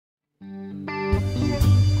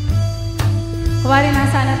Kuwari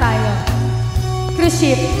nasa na tayo. Cruise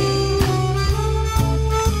ship.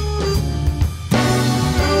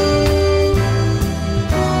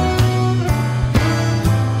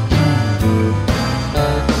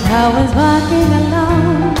 I was walking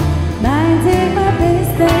alone, minding my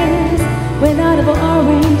business, when out of an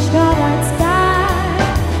orange-colored sky,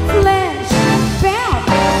 flash, bam,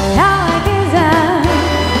 how like is that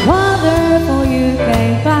wonderful you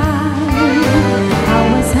came by. I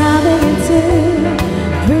was having it too,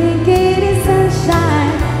 drinking in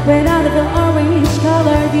sunshine, when out of the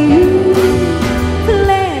orange-colored view,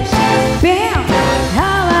 flash, bam,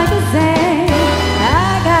 how like is that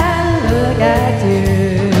I gotta look at you.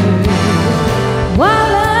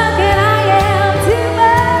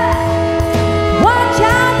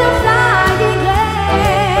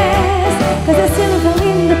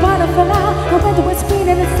 I went to a screen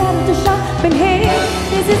and it started to shock. But hey,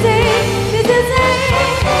 this is it, this is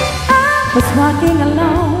it. I was walking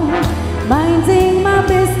alone, minding my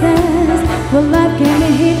business. Well, life came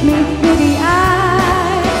and hit me in the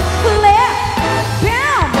eye. Flip,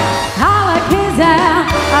 bam, how I kiss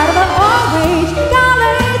out of an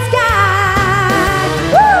orange-colored sky.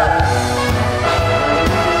 Woo!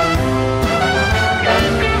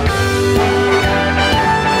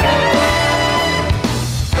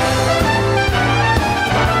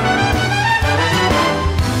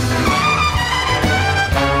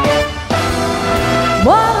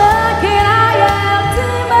 What luck can I have to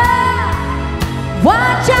my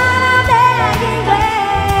watch out of begging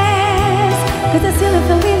glass? Cause I still have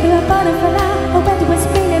the window, I bought it for now. I went to a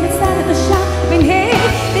spin and it started to shock. But hey,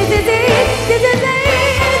 this is it, this is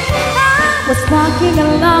it. I was walking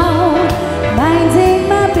alone, minding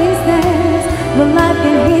my business. Well, life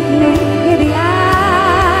can hit me in the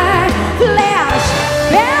eye. Flash,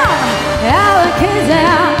 bam, how it is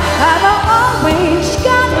out of an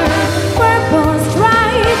orange-colored purple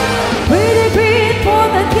stripe, pretty green for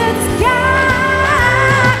the good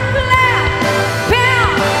sky. Flash,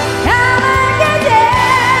 bam, how I get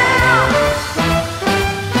down.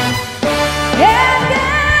 And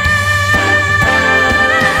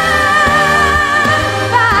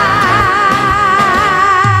bye.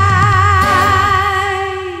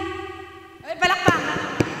 Palakpakan.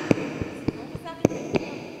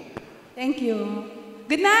 Thank you.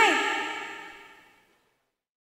 Good night.